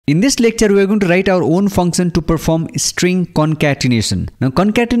In this lecture, we are going to write our own function to perform string concatenation. Now,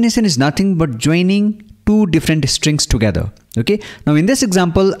 concatenation is nothing but joining two different strings together. Okay. Now, in this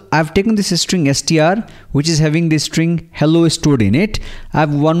example, I have taken this string str, which is having the string hello stored in it. I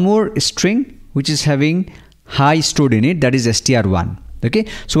have one more string which is having hi stored in it, that is str1. Okay.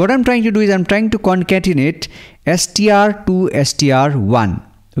 So, what I'm trying to do is I'm trying to concatenate str to str1.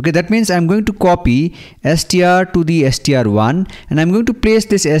 Okay, that means I'm going to copy str to the str1 and I'm going to place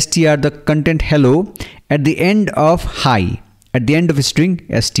this str, the content hello, at the end of hi, at the end of a string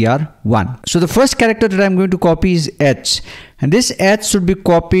str1. So the first character that I'm going to copy is h, and this h should be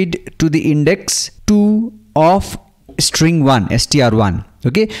copied to the index 2 of string 1, str1.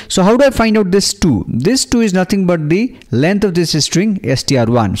 Okay, so how do I find out this 2? This 2 is nothing but the length of this string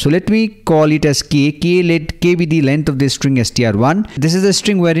str1. So let me call it as k. Let k be the length of this string str1. This is the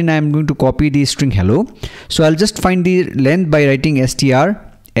string wherein I am going to copy the string hello. So I'll just find the length by writing str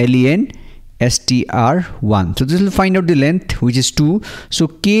len str1. So this will find out the length, which is 2. So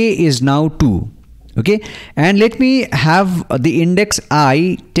k is now 2. Okay, and let me have the index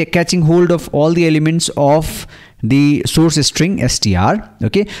I catching hold of all the elements of the source string str.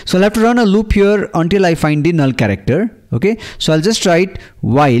 Okay, so I'll have to run a loop here until I find the null character. Okay, so I'll just write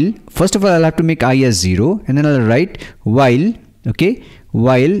while. First of all, I'll have to make I as 0, and then I'll write while. Okay,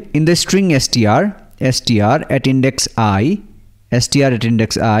 while in the string str at index I, str at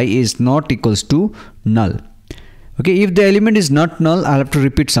index I is not equals to null. Okay, if the element is not null, I'll have to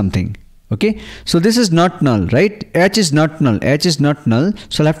repeat something. Okay, so this is not null, right? H is not null, H is not null.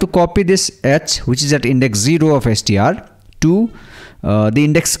 So I'll have to copy this H, which is at index 0 of str, to the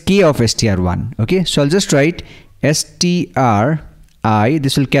index k of str1. Okay, so I'll just write stri.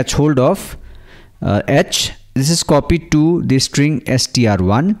 This will catch hold of H. This is copied to the string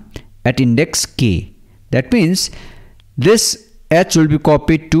str1 at index k. That means this H will be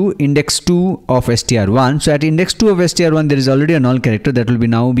copied to index 2 of str1. So at index 2 of str1 there is already a null character that will be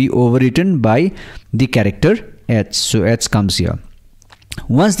now be overwritten by the character H. So H comes here.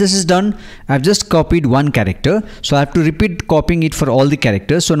 Once this is done, I've just copied one character. So I have to repeat copying it for all the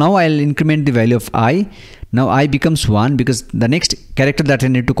characters. So now I'll increment the value of I. Now I becomes 1 because the next character that I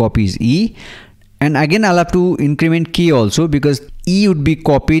need to copy is E. And again I'll have to increment k also because E would be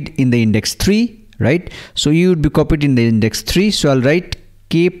copied in the index 3. Right, so E would be copied in the index 3. So I'll write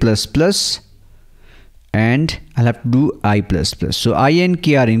k plus plus and I'll have to do I plus plus. So I and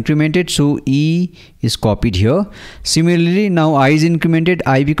k are incremented, so E is copied here. Similarly, now I is incremented,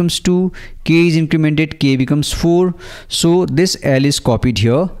 I becomes 2, k is incremented, k becomes 4. So this L is copied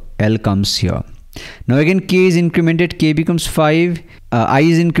here, L comes here. Now again k is incremented, k becomes 5, I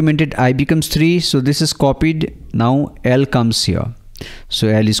is incremented, I becomes 3. So this is copied, now L comes here. So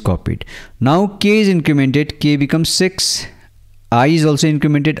L is copied. Now k is incremented, k becomes 6, I is also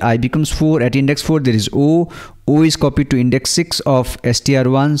incremented, I becomes 4. At index 4 there is O is copied to index 6 of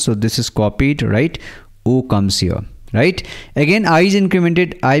str1. So this is copied, right? O comes here, right? Again I is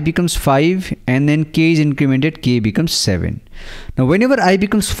incremented, I becomes 5, and then k is incremented, k becomes 7. Now whenever I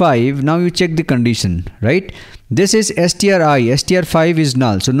becomes 5, now you check the condition, right? This is stri, str5 is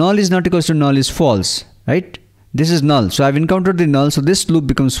null. So null is not equals to null is false, right? This is null, so I've encountered the null, so this loop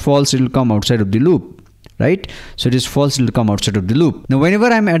becomes false, it will come outside of the loop, right? So it is false, it will come outside of the loop. Now whenever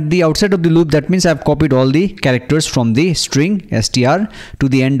I'm at the outside of the loop, that means I've copied all the characters from the string str to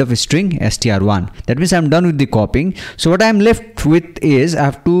the end of a string str1. That means I'm done with the copying. So what I'm left with is I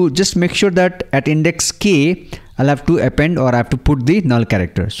have to just make sure that at index k I'll have to append, or I have to put the null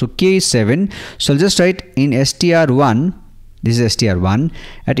character. So k is 7, so I'll just write in str1, this is str1,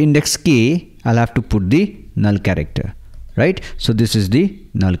 at index k I'll have to put the null character, right? So this is the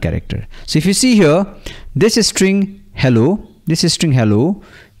null character. So if you see here, this string hello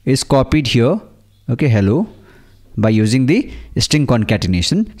is copied here, okay, hello, by using the string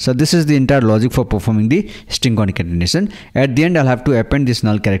concatenation. So this is the entire logic for performing the string concatenation. At the end I'll have to append this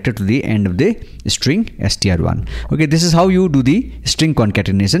null character to the end of the string str1. Okay, this is how you do the string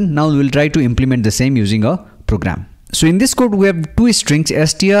concatenation. Now we'll try to implement the same using a program. So in this code we have two strings.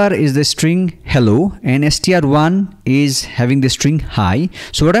 Str is the string hello and str1 is having the string hi.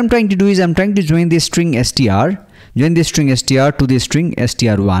 So what I'm trying to do is I'm trying to join the string str Join the string str to the string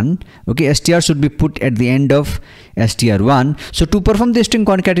str1. Okay, str should be put at the end of str1. So to perform the string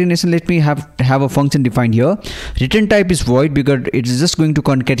concatenation, let me have a function defined here. Return type is void because it is just going to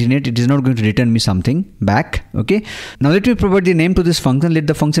concatenate. It is not going to return me something back. Okay. Now let me provide the name to this function. Let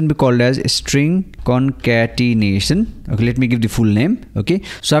the function be called as string concatenation. Okay, let me give the full name. Okay,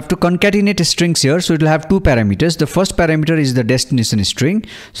 so I have to concatenate strings here. So it will have two parameters. The first parameter is the destination string.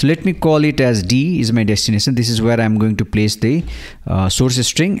 So let me call it as D is my destination. This is where where I'm going to place the source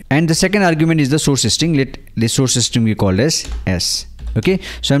string, and the second argument is the source string. Let the source string be called as S. Okay,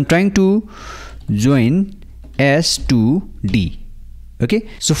 so I'm trying to join S to D. Okay,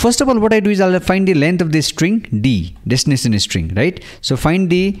 so first of all, what I do is I'll find the length of the string D, destination string, right? So find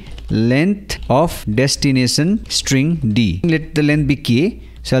the length of destination string D. Let the length be K.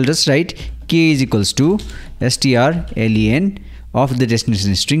 So I'll just write K is equals to strlen of the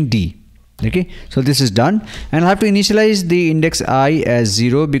destination string D. Okay, so this is done, and I have to initialize the index I as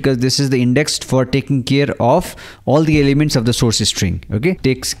 0 because this is the index for taking care of all the elements of the source string. Okay,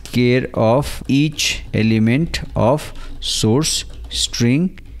 takes care of each element of source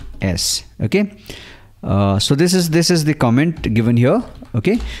string S. Okay, so this is the comment given here.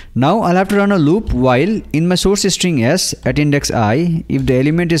 Okay, now I'll have to run a loop while in my source string S at index I, if the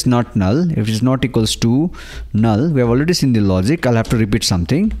element is not null, if it is not equals to null, we have already seen the logic. I'll have to repeat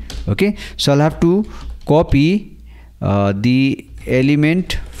something. Okay, so I'll have to copy the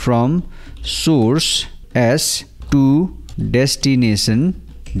element from source S to destination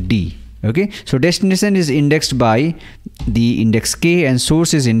D. Okay, so destination is indexed by the index K and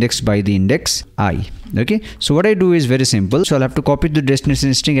source is indexed by the index I. Okay, so what I do is very simple. So I'll have to copy the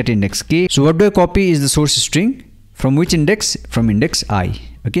destination string at index K. So what do I copy is the source string. From which index? From index I.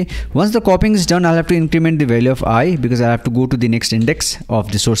 Okay, once the copying is done, I'll have to increment the value of I because I have to go to the next index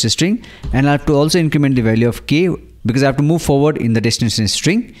of the source string, and I'll have to also increment the value of K because I have to move forward in the destination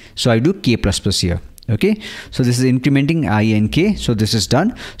string. So I do K++ here. Okay, so this is incrementing I and K. So this is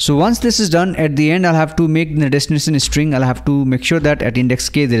done. So once this is done, at the end I'll have to make the destination string. I'll have to make sure that at index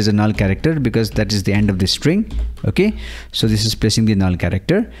K there is a null character because that is the end of the string. Okay, so this is placing the null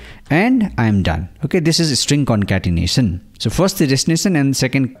character and I am done. Okay, this is string concatenation. So first the destination and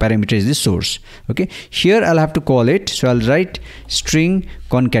second parameter is the source. Okay, here I'll have to call it. So I'll write string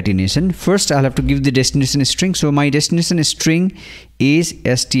concatenation. First I'll have to give the destination string. So my destination string is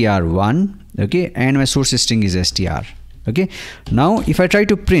str1. Okay, and my source string is str. Okay, now if I try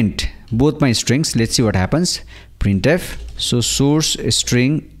to print both my strings, let's see what happens. Printf. So source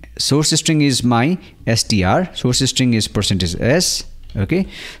string is my str, source string is %s. Okay,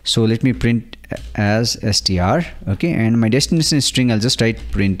 so let me print as str. Okay, and my destination string I'll just write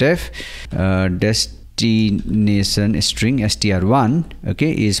printf destination string str1.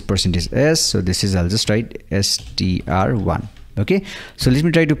 Okay, is %s. So this is, I'll just write str1. Okay, so let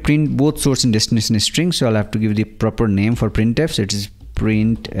me try to print both source and destination string. So I'll have to give the proper name for printf. So it is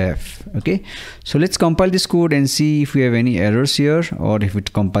printf. Okay, so let's compile this code and see if we have any errors here or if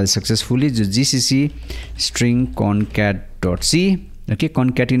it compiles successfully. So gcc string concat.c. Okay,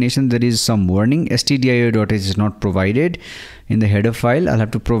 concatenation, there is some warning. stdio.h is not provided in the header file. I'll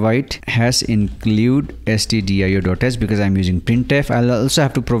have to provide #include stdio.h because I'm using printf. I'll also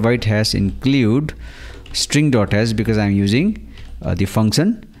have to provide #include string.h because I'm using the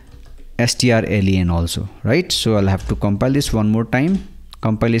function strlen also, right? So I'll have to compile this one more time.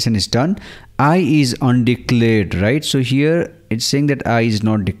 Compilation is done. I is undeclared, right? So here it's saying that I is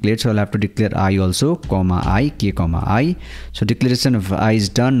not declared, so I'll have to declare I also, comma I, k comma I. So declaration of I is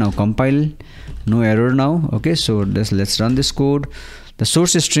done. Now compile, no error now. Okay, so let's run this code. The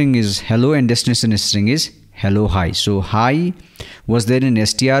source string is hello and destination string is hello hi. So hi was there in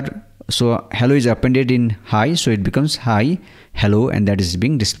str, so hello is appended in hi, so it becomes hi hello, and that is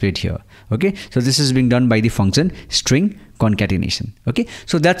being displayed here. Okay, so this is being done by the function string concatenation. Okay,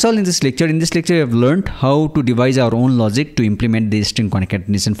 so that's all in this lecture. In this lecture we have learned how to devise our own logic to implement the string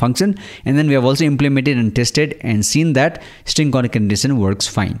concatenation function, and then we have also implemented and tested and seen that string concatenation works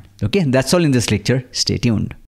fine. Okay, that's all in this lecture. Stay tuned.